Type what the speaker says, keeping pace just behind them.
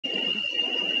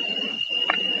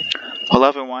Hello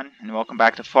everyone, and welcome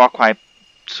back to Far Cry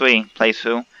 3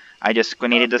 playthrough. I just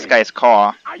grenaded this guy's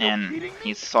car, and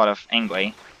he's sort of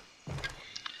angry.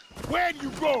 Where'd you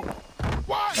go?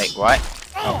 What? Wait, what?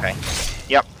 Okay.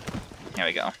 Yep. Here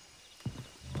we go.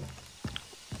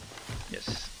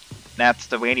 Yes. That's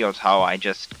the radio tower I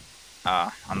just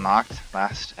unlocked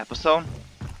last episode.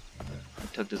 I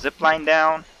took the zip line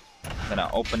down. I'm gonna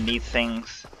open these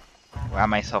things. Grab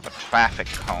myself a traffic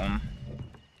cone.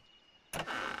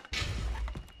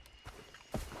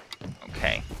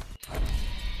 Okay.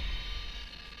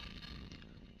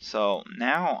 So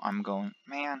now I'm going,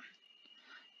 man,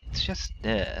 it's just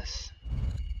this.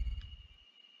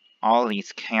 All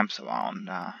these camps around,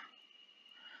 I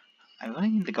really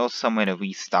need to go somewhere to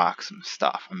restock some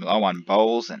stuff. I'm low on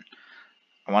bows and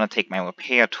I want to take my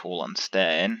repair tool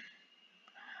instead.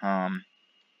 I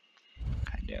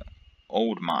do.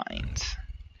 Old mines.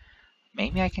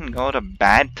 Maybe I can go to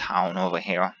Bad Town over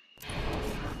here.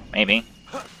 Maybe.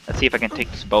 Let's see if I can take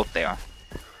this boat there.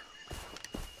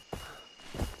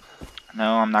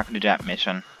 No, I'm not going to do that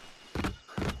mission.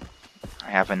 I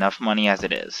have enough money as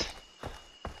it is.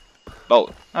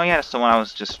 Boat. Oh yeah, that's the one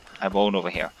I rolled over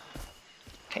here.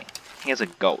 Okay, here's a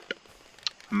goat.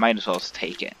 I might as well just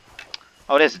take it.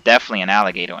 Oh, there's definitely an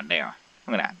alligator in there.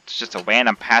 Look at that. It's just a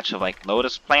random patch of like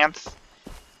lotus plants.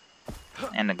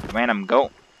 And a random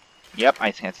goat. Yep,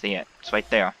 I can see it. It's right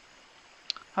there.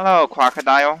 Hello,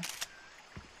 crocodile.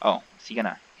 Oh, he's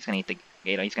gonna eat the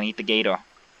gator. He's gonna eat the gator.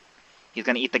 He's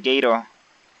gonna eat the gator.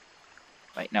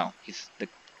 Wait, no,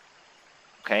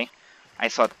 okay. I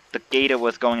thought the gator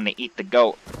was going to eat the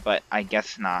goat, but I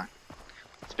guess not.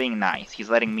 It's being nice. He's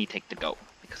letting me take the goat,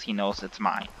 because he knows it's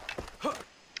mine.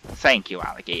 Thank you,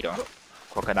 alligator.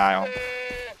 Crocodile.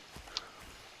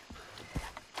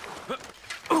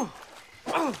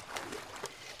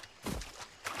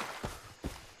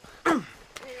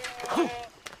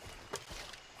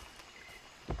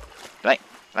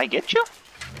 Did I get you?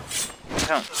 I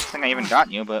don't think I even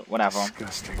got you, but whatever.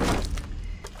 Disgusting.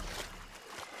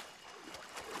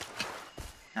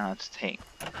 Now let's take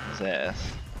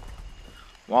this.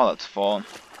 Wallet's full.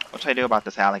 What should I do about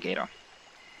this alligator?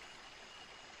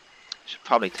 Should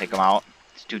probably take him out.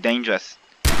 It's too dangerous.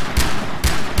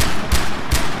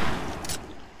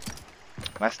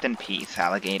 Rest in peace,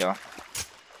 alligator.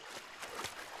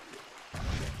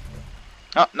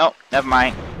 Oh, no, never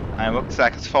mind. My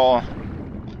rucksack is full.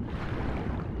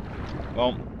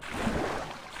 Well,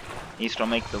 needs to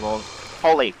make the roll.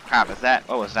 Holy crap,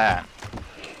 what was that?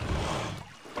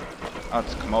 Oh,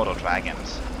 it's Komodo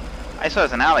dragons. I saw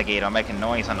there's an alligator making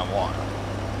noise on the water.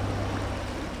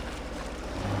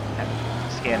 That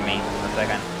scared me for a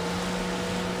second.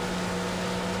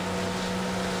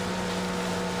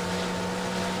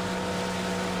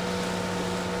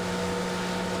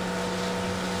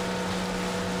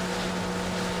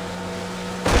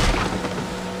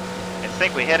 I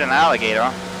think we hit an alligator.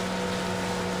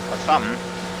 Or something.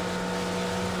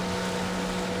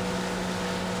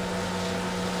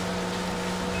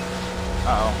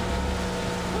 Uh-oh.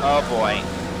 Oh boy.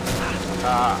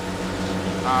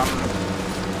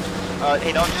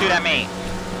 Hey, don't shoot at me.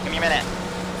 Give me a minute.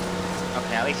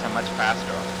 Okay, at least I'm much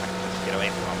faster. I can just get away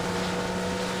from him.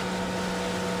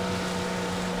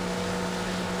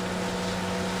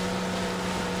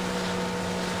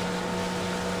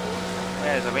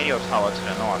 Yeah, there's a radio tower to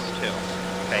the north, too.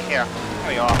 Okay, here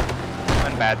we are. We're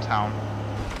in Bad Town.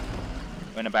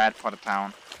 We're in a bad part of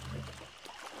town.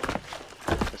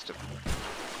 Just a...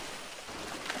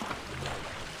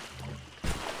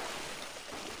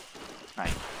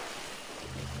 Nice.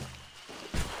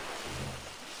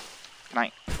 Can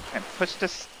I push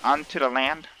this onto the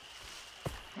land?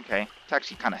 Okay, it's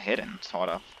actually kind of hidden, sort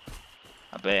of.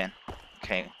 A bit.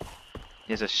 Okay.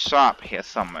 There's a shop here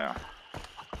somewhere.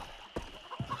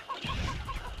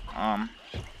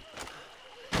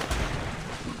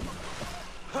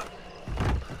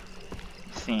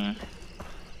 Let's see.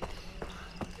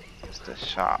 It's the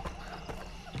shop.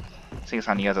 I think it's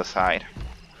on the other side.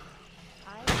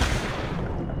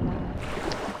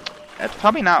 It's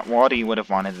probably not water you would have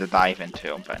wanted to dive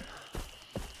into, but...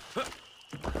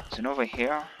 Is it over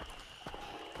here?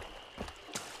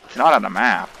 It's not on the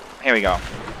map. Here we go.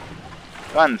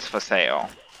 Guns for sale.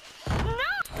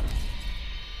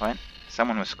 What?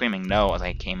 Someone was screaming no as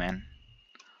I came in.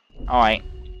 Alright.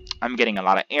 I'm getting a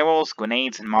lot of arrows,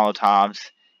 grenades, and molotovs,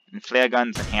 and flare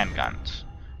guns and handguns.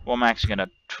 Well, I'm actually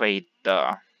gonna trade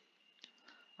the...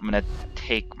 I'm gonna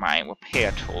take my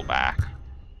repair tool back.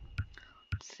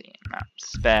 Let's see, map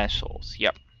specials,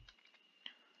 yep.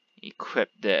 Equip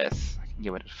this. I can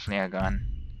give it a flare gun.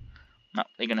 No,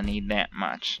 they're gonna need that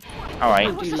much. Alright.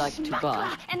 What would you like to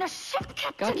buy? And a ship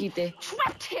captain Kakite.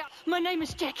 trapped here. My name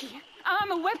is Jackie.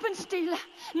 I'm a weapon stealer.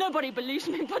 Nobody believes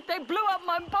me, but they blew up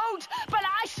my boat. But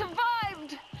I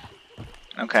survived.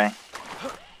 Okay.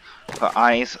 Her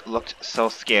eyes looked so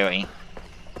scary.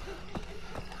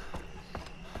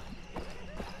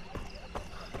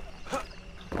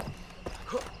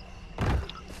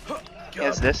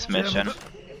 Here's this mission.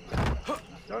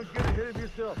 Don't get ahead of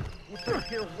yourself. We'll take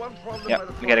care of one problem at a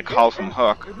Yep, we get a call from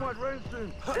Hook. It might rain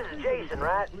soon. This is Jason,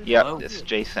 right? Yep, Hello? this is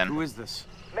Jason. Who is this?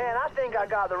 Man, I think I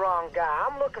got the wrong guy.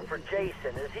 I'm looking for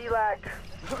Jason. Is he like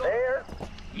there?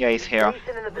 Yeah, he's here.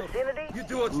 Jason in the vicinity? You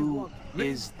do what you Who want.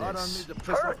 is I don't this? need to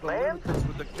piss Kurt, off the man. lunatics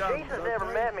with the guns, Jason's never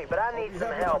okay? met me, but I need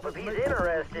some help. If he's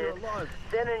interested,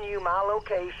 sending you my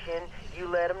location, you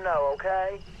let him know,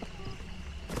 okay?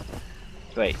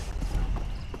 Wait.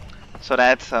 So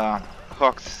that's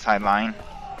Hook's sideline.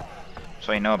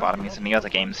 So you know about him. He's in the other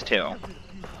games too.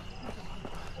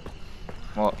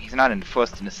 Well, he's not in the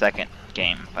first and the second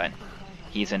game, but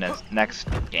he's in the next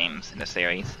games in the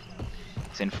series.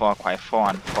 He's in Far Cry 4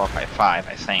 and Far Cry 5,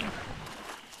 I think.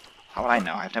 How would I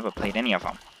know? I've never played any of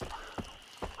them.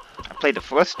 I played the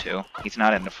first two. He's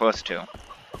not in the first two.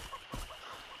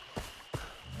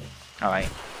 Alright.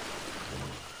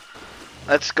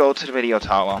 Let's go to the video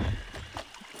tower.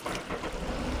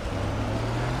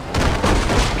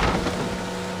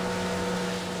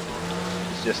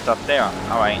 It's just up there.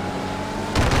 Alright.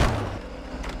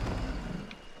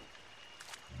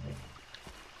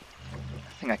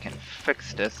 I think I can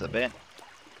fix this a bit.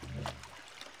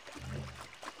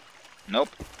 Nope.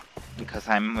 Because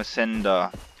I'm within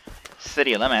the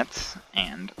city limits,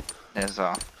 and there's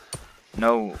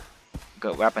no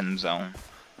good weapon zone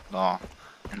law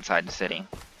inside the city.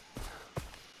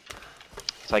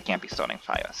 So I can't be starting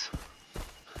fires.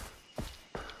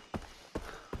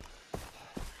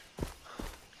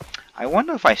 I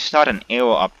wonder if I start an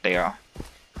arrow up there,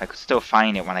 I could still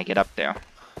find it when I get up there.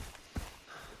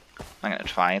 I'm gonna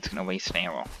try, it's gonna waste an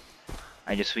arrow.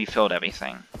 I just refilled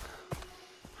everything.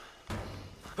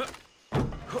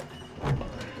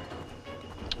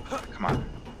 Come on.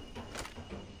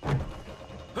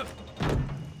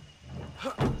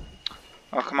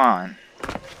 Oh, come on.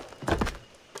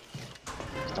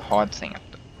 It's the hard thing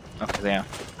up there.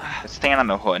 Let's stand on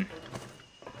the hood.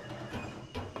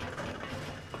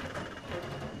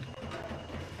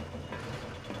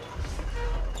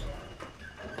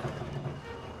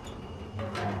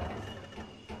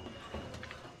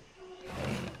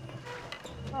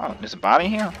 Oh, there's a body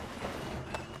here?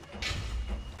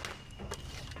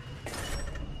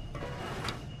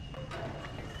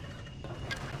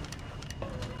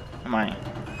 Am I?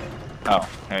 Oh,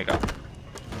 there we go.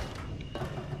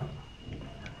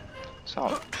 It's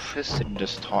all twisted and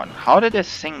distorted. How did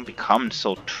this thing become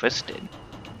so twisted?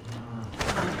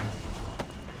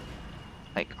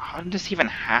 Like, how did this even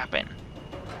happen?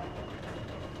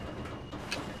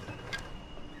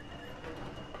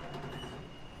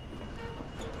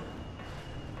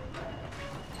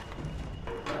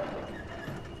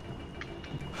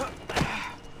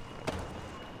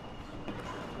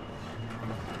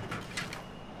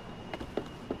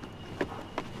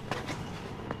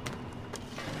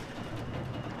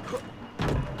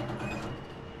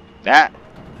 That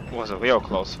was a real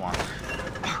close one.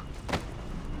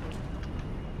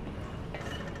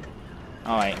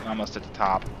 Alright, almost at the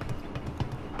top.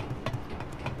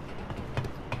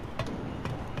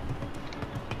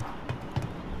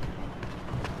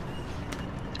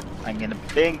 I get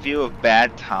a big view of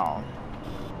Bad Town.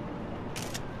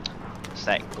 It's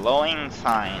that glowing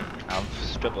sign of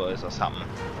strippers or something.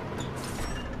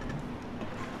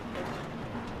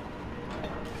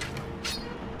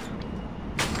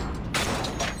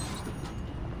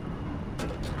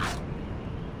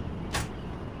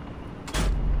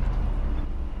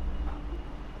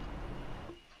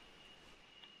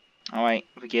 Alright,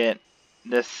 we get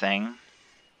this thing.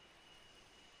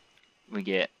 We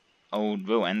get old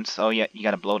ruins. Oh yeah, you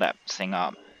gotta blow that thing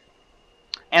up.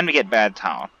 And we get Bad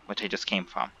Town, which I just came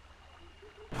from.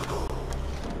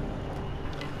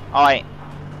 Alright,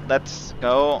 let's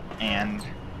go and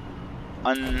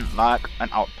unlock an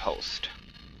outpost.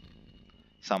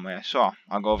 Somewhere. Sure,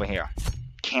 I'll go over here.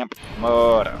 Camp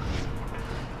Murder.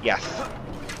 Yes,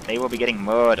 they will be getting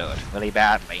murdered really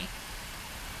badly.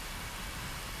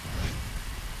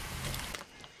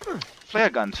 Flare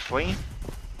gun's free.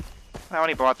 I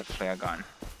already bought the flare gun.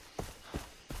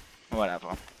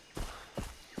 Whatever.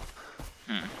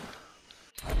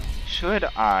 Should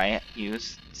I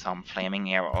use some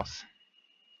flaming arrows?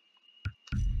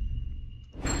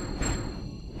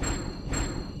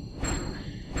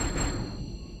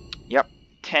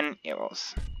 10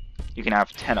 arrows. You can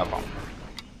have 10 of them.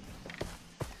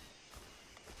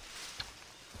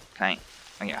 Okay.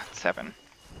 Oh yeah, 7.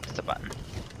 It's the button.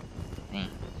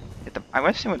 I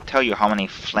wish it would tell you how many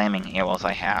flaming arrows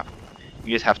I have.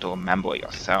 You just have to remember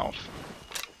yourself.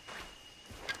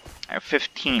 I have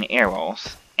 15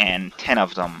 arrows, and 10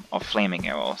 of them are flaming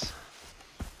arrows.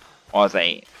 Or is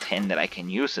they 10 that I can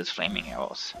use as flaming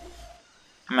arrows?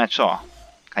 I'm not sure.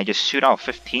 Can I just shoot out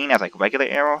 15 as like regular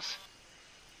arrows?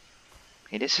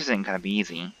 Okay, this isn't gonna be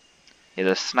easy.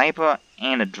 There's a sniper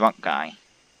and a drunk guy.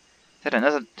 Is that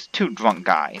another 2 drunk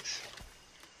guys?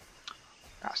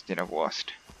 Gosh, they're the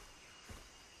worst.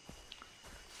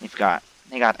 They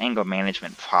got anger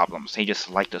management problems. They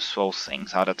just like to throw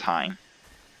things all the time.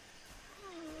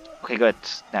 Okay, good.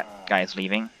 That guy's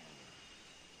leaving.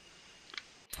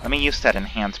 Let me use that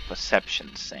enhanced perception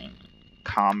thing.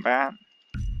 Combat.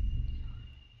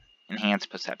 Enhanced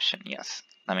perception, yes.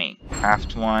 Let me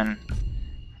craft one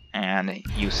and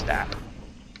use that.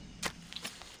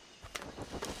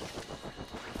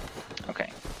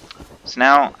 Okay. So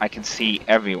now I can see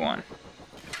everyone.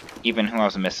 Even who I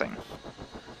was missing.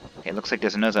 Okay, looks like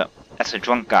there's another... That's a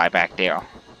drunk guy back there.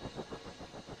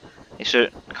 They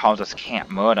should call this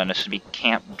Camp Murder, and it should be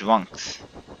Camp Drunks.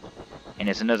 And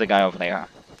there's another guy over there.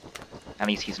 At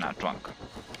least he's not drunk.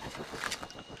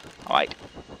 Alright.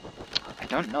 I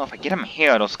don't know if I get him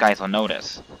here, those guys will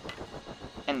notice.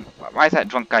 And why is that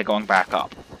drunk guy going back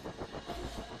up?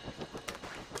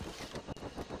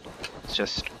 It's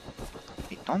just...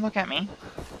 Hey, don't look at me.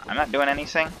 I'm not doing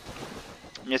anything.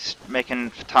 I'm just making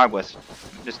photographs.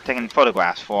 Just taking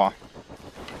photographs for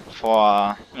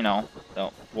you know,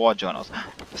 the war journals.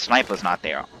 The sniper's not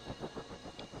there.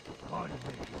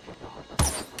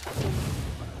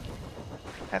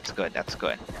 That's good, that's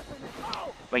good.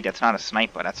 Wait, that's not a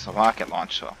sniper, that's a rocket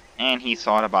launcher. And he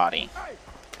saw the body. Hey!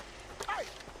 Hey!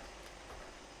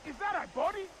 Is that a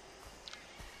body?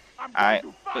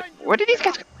 Where did these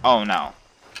guys go? Oh no.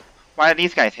 Why are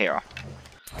these guys here?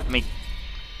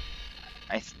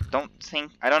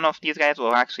 I don't know if these guys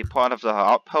were actually part of the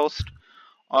outpost,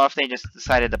 or if they just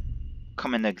decided to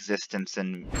come into existence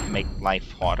and make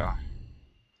life harder.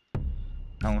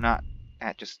 No, not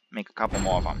that, just make a couple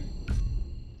more of them.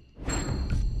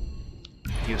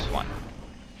 Use one.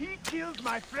 He killed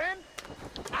my friend.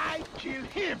 I killed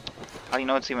him. How do you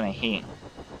know it's even a he?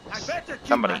 I better keep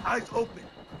Somebody. my eyes open.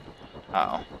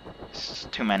 Uh-oh. This is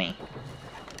too many.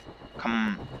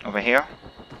 Come over here.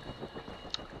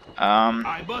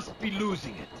 I must be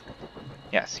losing it.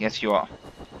 Yes, yes you are.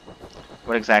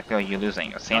 What exactly are you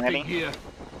losing? Your sanity? Nothing here.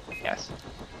 Yes.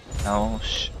 No,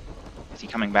 shh. Is he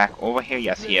coming back over here?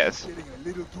 Yes, he is. Getting a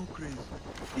little too crazy,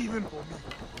 even for me.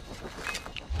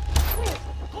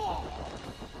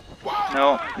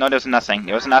 No, no, there's nothing.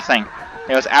 There was nothing.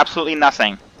 There was absolutely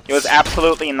nothing. There was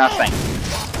absolutely nothing.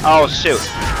 Oh, shoot.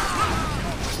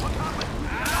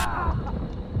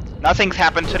 Nothing's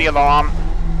happened to the alarm.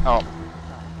 Oh.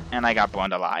 And I got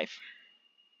burned alive.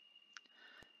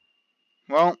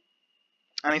 Well,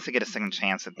 I need to get a second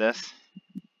chance at this.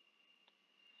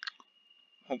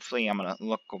 Hopefully I'm gonna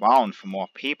look around for more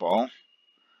people.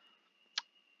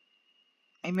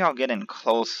 Maybe I'll get in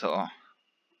closer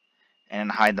and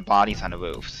hide the bodies on the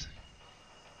roofs.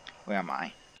 Where am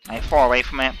I? Am I far away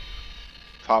from it?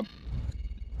 I'm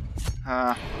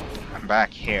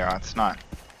back here. It's not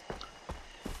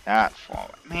that far.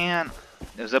 Man,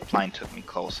 the zipline took me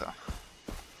closer.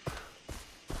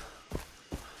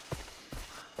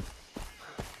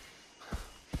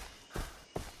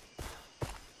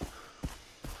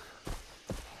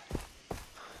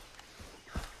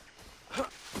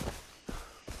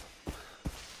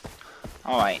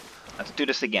 Alright, let's do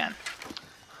this again.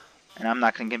 And I'm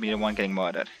not gonna be the one getting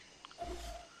murdered.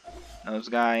 Those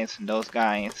guys and those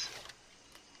guys.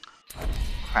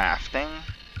 Crafting.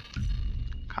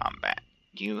 Combat.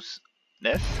 Use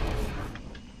this.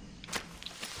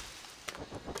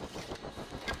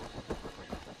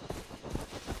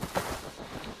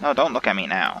 No, don't look at me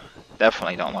now.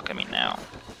 Definitely don't look at me now.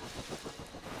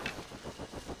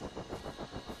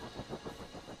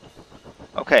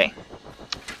 Okay.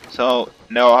 So,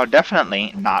 there are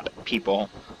definitely not people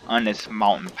on this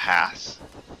mountain pass.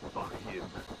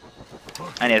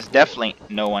 And there's definitely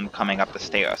no one coming up the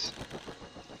stairs.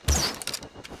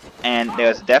 And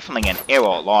there's definitely an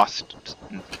arrow lost.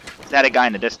 Is that a guy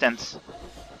in the distance?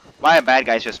 Why are bad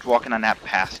guys just walking on that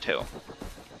pass too?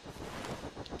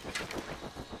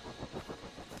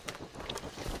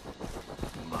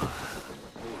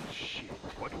 Bullshit.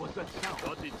 What was that sound?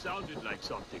 Thought it sounded like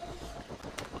something.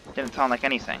 Didn't sound like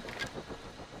anything.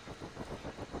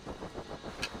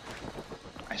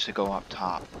 I should go up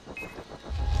top.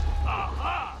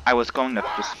 I was going to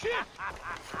just...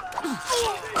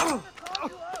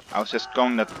 I was just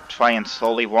going to try and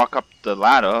slowly walk up the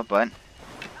ladder, but...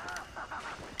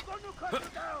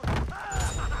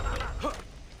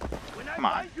 Come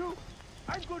on.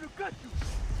 I'm gonna gut you.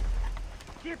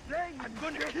 Keep playing. I'm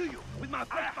gonna kill you with my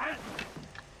bare hands.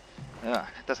 Ugh,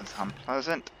 that doesn't sound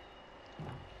pleasant.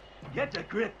 Get a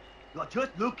grip. You're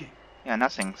just looking. Yeah,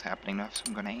 nothing's happening. There's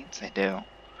some grenades. They do.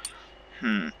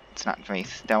 It's not very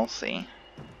stealthy.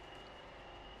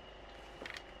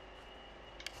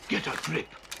 Get a grip.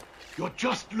 You're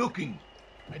just looking.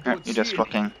 I You're don't just see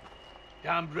looking. any.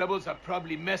 Damn rebels are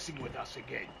probably messing with us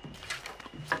again.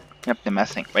 Yep, they're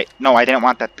messing. Wait, no, I didn't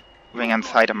want that ring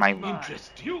inside of my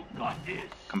Interest. You got this.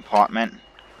 compartment.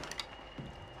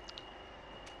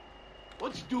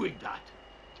 What's doing that?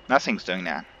 Nothing's doing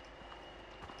that.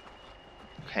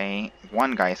 Okay,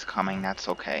 one guy's coming, that's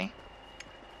okay.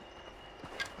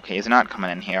 Okay, he's not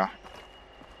coming in here.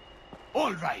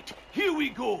 All right, here we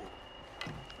go.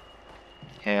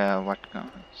 Here, what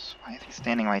goes? Why is he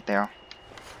standing right there?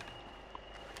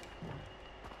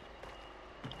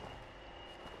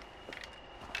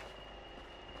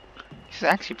 He's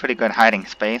actually pretty good hiding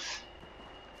space.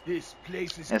 This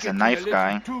place is There's a getting knife little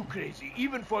guy. too crazy,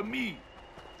 even for me.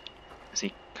 Is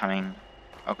he coming?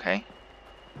 Okay.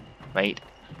 Wait.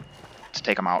 Let's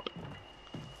take him out.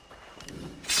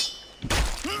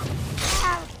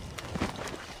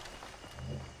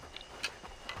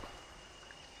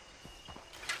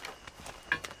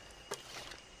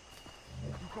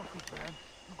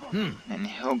 And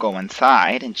he'll go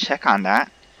inside and check on that.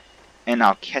 And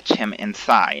I'll catch him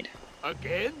inside.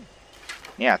 Again?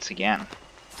 Yeah, it's again.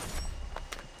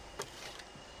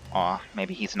 Aw,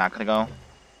 maybe he's not gonna go.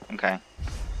 Okay.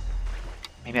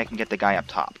 Maybe I can get the guy up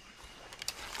top.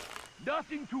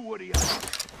 Nothing to worry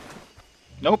about.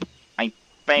 Nope, I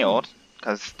failed.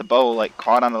 Because the bow, like,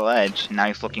 caught on the ledge, and now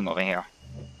he's looking over here.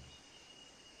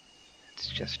 It's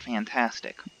just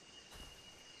fantastic.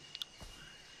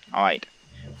 Alright.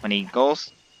 When he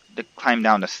goes to climb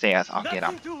down the stairs, I'll get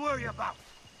him. Nothing to worry about. Do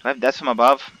I have deaths from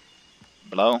above?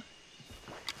 Below?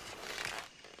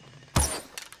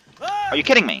 Are you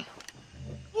kidding me?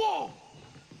 Whoa!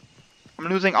 I'm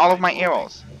losing all of my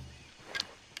arrows.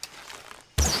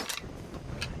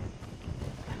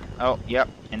 Oh, yep.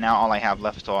 And now all I have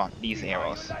left are these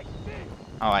arrows.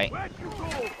 Alright.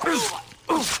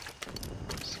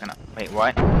 Just gonna... Wait,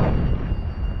 what?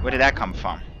 Where did that come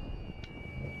from?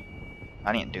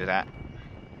 I didn't do that.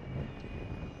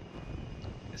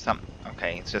 Some...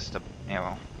 Okay, it's just a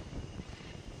arrow.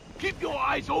 Keep your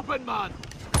eyes open, man.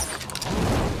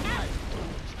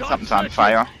 Something's on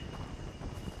fire.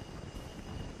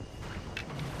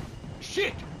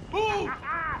 Shit! Move!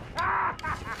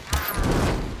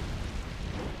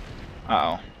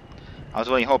 Uh-oh. I was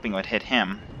really hoping it would hit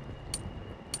him.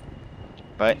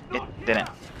 But it didn't.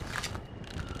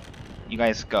 You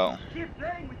guys go. Keep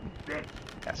playing with me, bitch.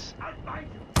 Yes. I'll find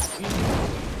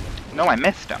you. No, I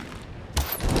missed him.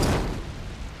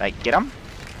 Did I get him?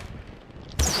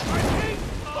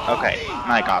 Okay,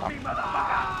 I got him.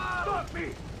 Stop me!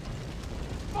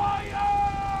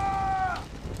 Fire!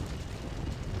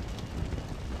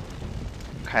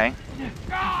 Okay.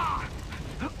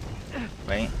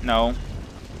 Wait, no.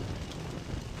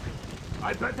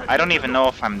 I don't even know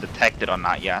if I'm detected or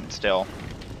not yet, still.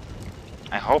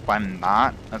 I hope I'm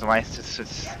not, otherwise this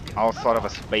is all sort of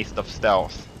a waste of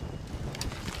stealth.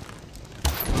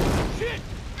 Shit!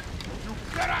 You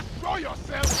better show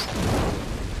yourself!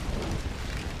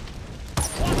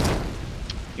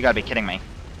 You gotta be kidding me.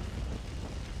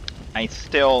 I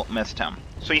still missed him.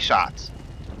 3 shots.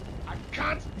 I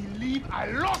can't believe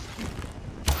I lost you!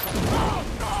 Oh,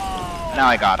 no! Now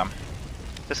I got him.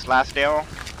 This last arrow.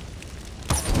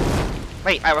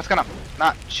 Wait, I was gonna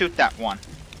not shoot that one.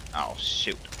 Oh,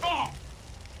 shoot. Oh.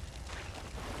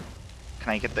 Can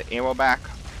I get the arrow back?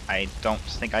 I don't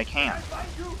think I can. I find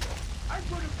you. I'm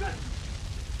gonna get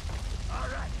you. All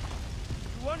right.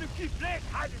 You want to keep playing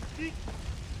hide and seek?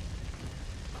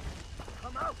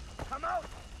 Come out. Come out.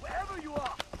 Wherever you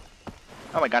are.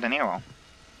 Oh, I got an arrow.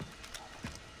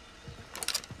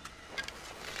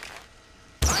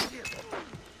 Find him.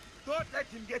 Don't let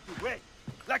him get away.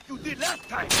 Like you did last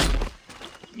time.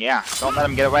 Yeah, don't let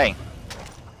him get away.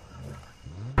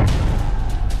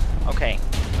 Okay,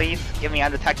 please give me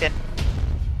undetected.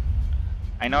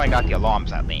 I know I got the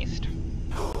alarms at least.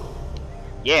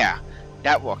 Yeah,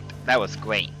 that worked. That was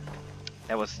great.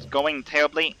 That was going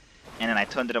terribly, and then I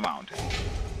turned it around.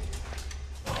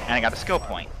 And I got a skill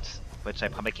point, which I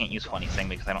probably can't use for anything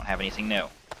because I don't have anything new.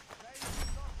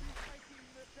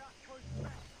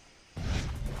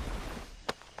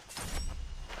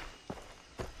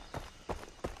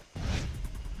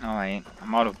 Alright,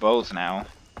 I'm out of bows now.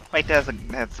 Wait, there's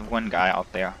one guy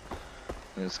out there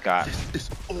who's got This is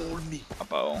all me. a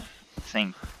bow. I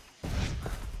think.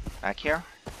 Back here?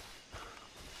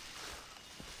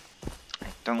 I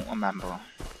don't remember.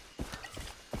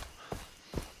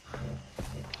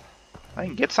 I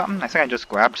didn't get something? I think I just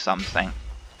grabbed something.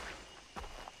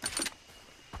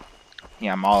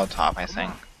 Yeah, Molotov, I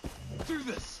think. Do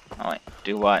this. Alright,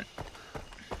 do what?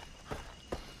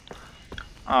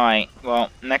 Alright, well,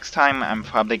 next time I'm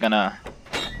probably gonna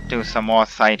do some more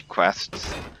side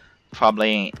quests.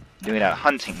 Probably do that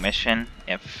hunting mission,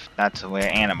 if that's a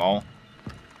rare animal.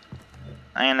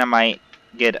 And I might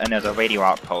get another radio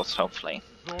outpost, hopefully.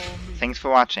 It's all me. Thanks for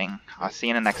watching. I'll see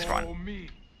you in the next It's one. all me.